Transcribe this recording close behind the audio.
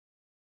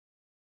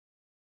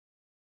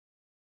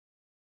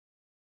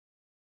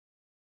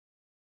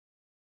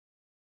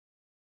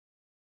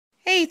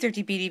Hey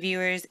Thrifty Beauty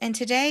viewers, and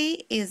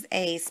today is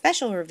a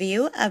special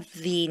review of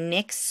the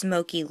NYX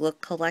Smokey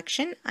Look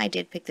collection. I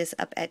did pick this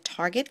up at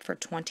Target for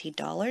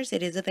 $20.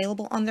 It is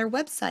available on their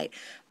website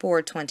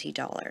for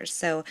 $20.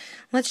 So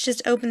let's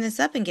just open this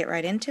up and get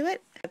right into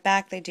it. At the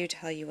back they do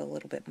tell you a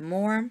little bit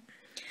more.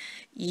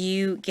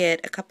 You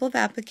get a couple of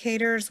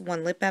applicators,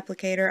 one lip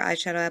applicator,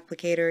 eyeshadow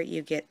applicator,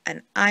 you get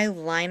an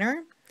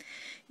eyeliner.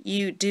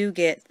 You do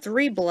get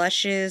 3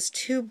 blushes,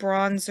 2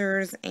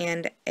 bronzers,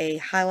 and a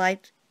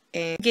highlight.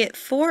 And you get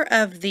 4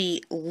 of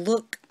the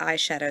Look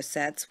eyeshadow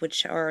sets,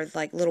 which are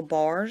like little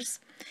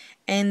bars.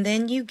 And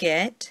then you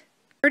get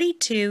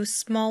 32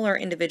 smaller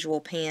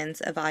individual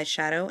pans of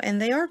eyeshadow, and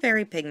they are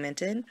very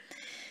pigmented.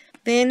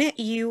 Then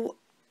you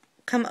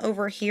come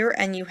over here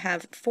and you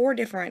have 4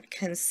 different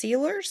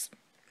concealers.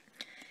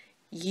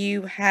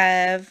 You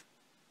have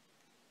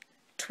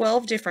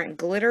 12 different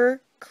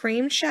glitter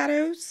cream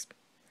shadows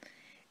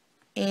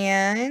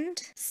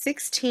and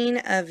 16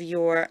 of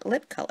your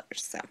lip colors.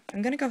 So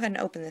I'm going to go ahead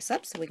and open this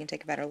up so we can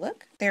take a better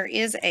look. There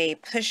is a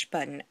push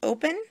button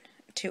open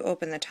to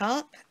open the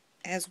top,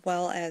 as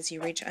well as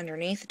you reach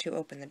underneath to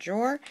open the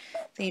drawer.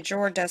 The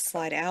drawer does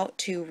slide out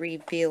to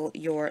reveal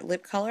your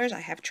lip colors. I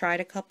have tried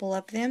a couple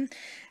of them.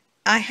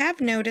 I have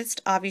noticed,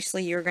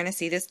 obviously you're going to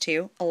see this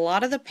too, a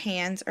lot of the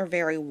pans are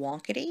very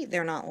wonkety.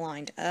 They're not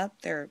lined up.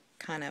 They're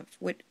kind of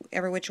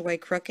every which way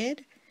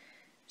crooked.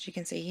 As you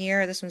can see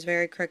here, this one's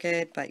very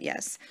crooked, but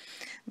yes.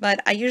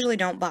 But I usually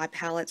don't buy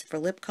palettes for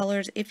lip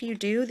colors. If you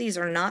do, these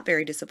are not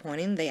very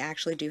disappointing. They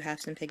actually do have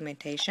some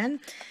pigmentation.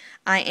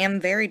 I am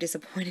very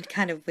disappointed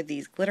kind of with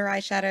these glitter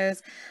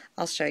eyeshadows.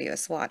 I'll show you a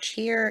swatch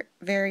here.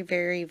 Very,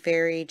 very,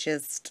 very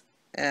just,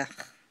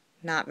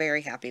 not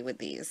very happy with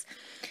these.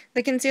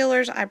 The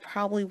concealers I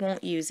probably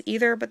won't use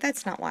either, but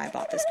that's not why I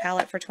bought this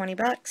palette for 20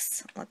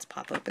 bucks. Let's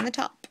pop open the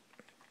top.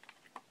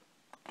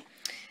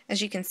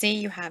 As you can see,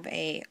 you have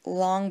a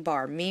long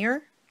bar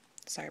mirror.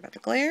 Sorry about the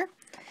glare.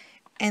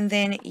 And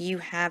then you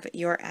have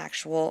your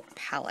actual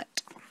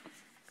palette.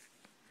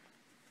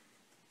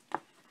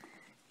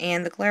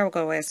 And the glare will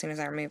go away as soon as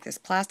I remove this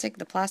plastic.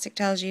 The plastic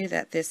tells you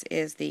that this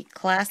is the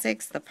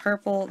classics, the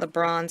purple, the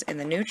bronze, and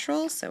the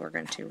neutral. So we're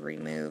going to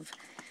remove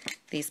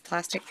these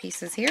plastic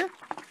pieces here.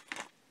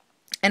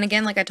 And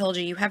again, like I told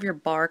you, you have your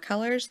bar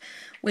colors,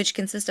 which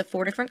consist of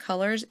 4 different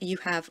colors. You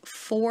have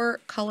 4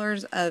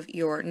 colors of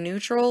your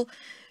neutral,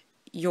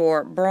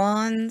 your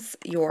bronze,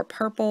 your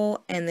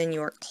purple, and then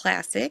your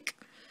classic,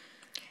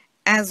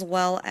 as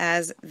well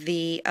as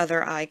the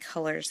other eye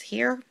colors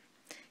here.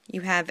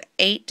 You have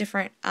 8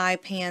 different eye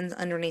pans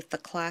underneath the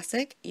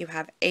classic. You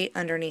have 8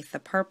 underneath the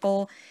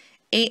purple,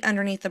 8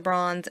 underneath the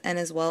bronze, and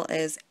as well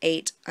as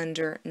 8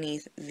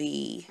 underneath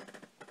the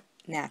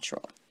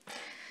natural.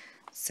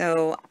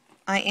 So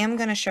I am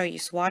going to show you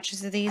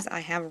swatches of these.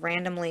 I have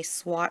randomly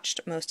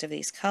swatched most of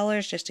these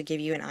colors just to give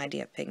you an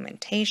idea of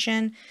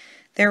pigmentation.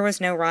 There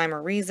was no rhyme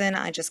or reason.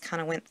 I just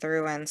kind of went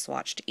through and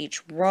swatched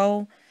each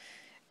row.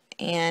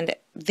 And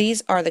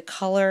these are the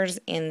colors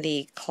in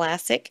the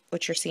classic,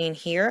 which you're seeing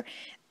here.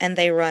 And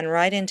they run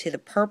right into the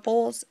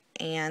purples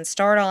and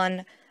start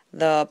on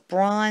the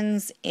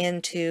bronze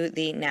into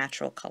the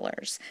natural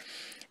colors.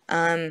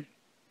 And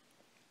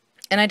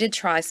I did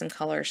try some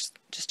colors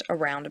just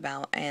around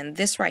about. And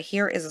this right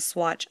here is a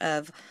swatch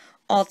of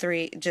all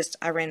 3,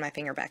 I ran my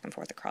finger back and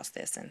forth across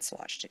this and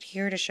swatched it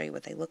here to show you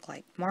what they look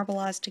like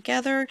marbleized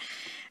together.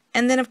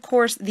 And then of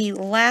course the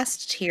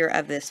last tier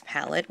of this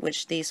palette,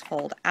 which these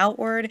fold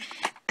outward,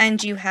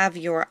 and you have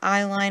your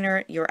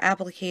eyeliner, your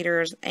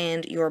applicators,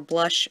 and your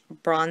blush,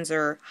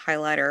 bronzer,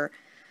 highlighter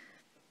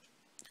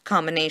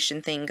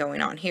combination thing going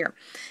on here.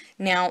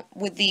 Now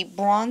with the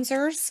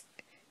bronzers,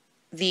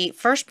 the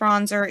first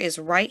bronzer is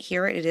right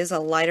here. It is a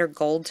lighter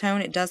gold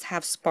tone. It does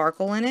have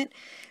sparkle in it.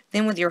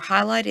 Then with your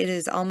highlight, it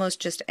is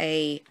almost just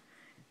a,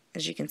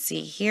 as you can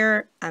see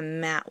here, a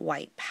matte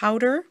white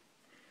powder.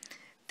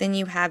 Then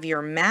you have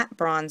your matte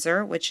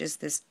bronzer, which is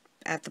this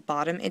at the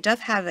bottom. It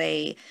does have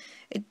a,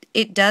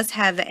 it does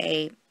have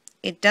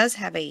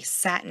a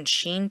satin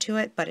sheen to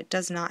it, but it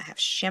does not have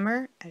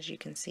shimmer, as you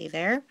can see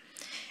there.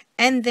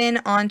 And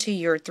then onto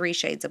your 3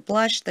 shades of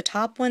blush. The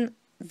top one,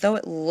 though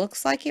it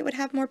looks like it would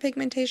have more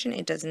pigmentation,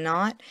 it does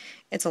not.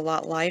 It's a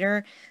lot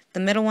lighter.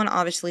 The middle one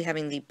obviously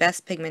having the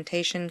best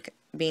pigmentation,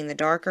 being the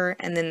darker,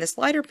 and then this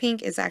lighter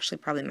pink is actually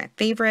probably my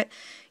favorite.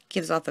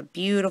 Gives off a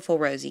beautiful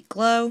rosy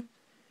glow.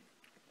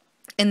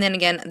 And then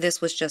again,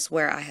 this was just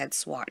where I had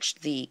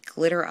swatched the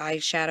glitter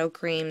eyeshadow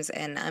creams,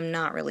 and I'm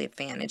not really a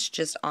fan. It's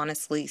just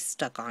honestly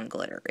stuck on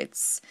glitter.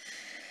 It's,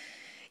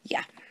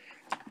 yeah.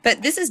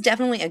 But this is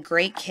definitely a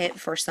great kit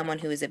for someone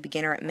who is a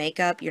beginner at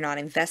makeup. You're not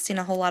investing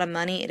a whole lot of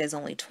money. It is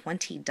only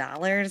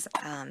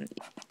 $20.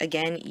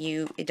 Again,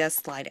 it does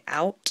slide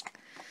out.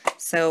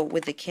 So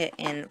with the kit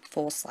in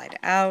full slide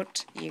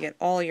out, you get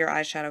all your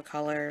eyeshadow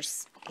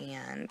colors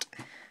and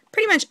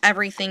pretty much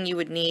everything you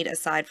would need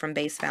aside from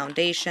base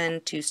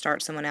foundation to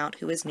start someone out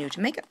who is new to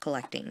makeup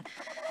collecting.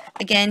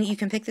 Again, you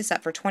can pick this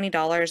up for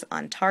 $20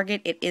 on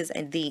Target. It is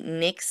the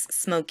NYX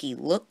Smokey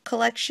Look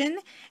collection.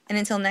 And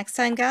until next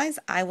time, guys,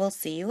 I will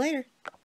see you later.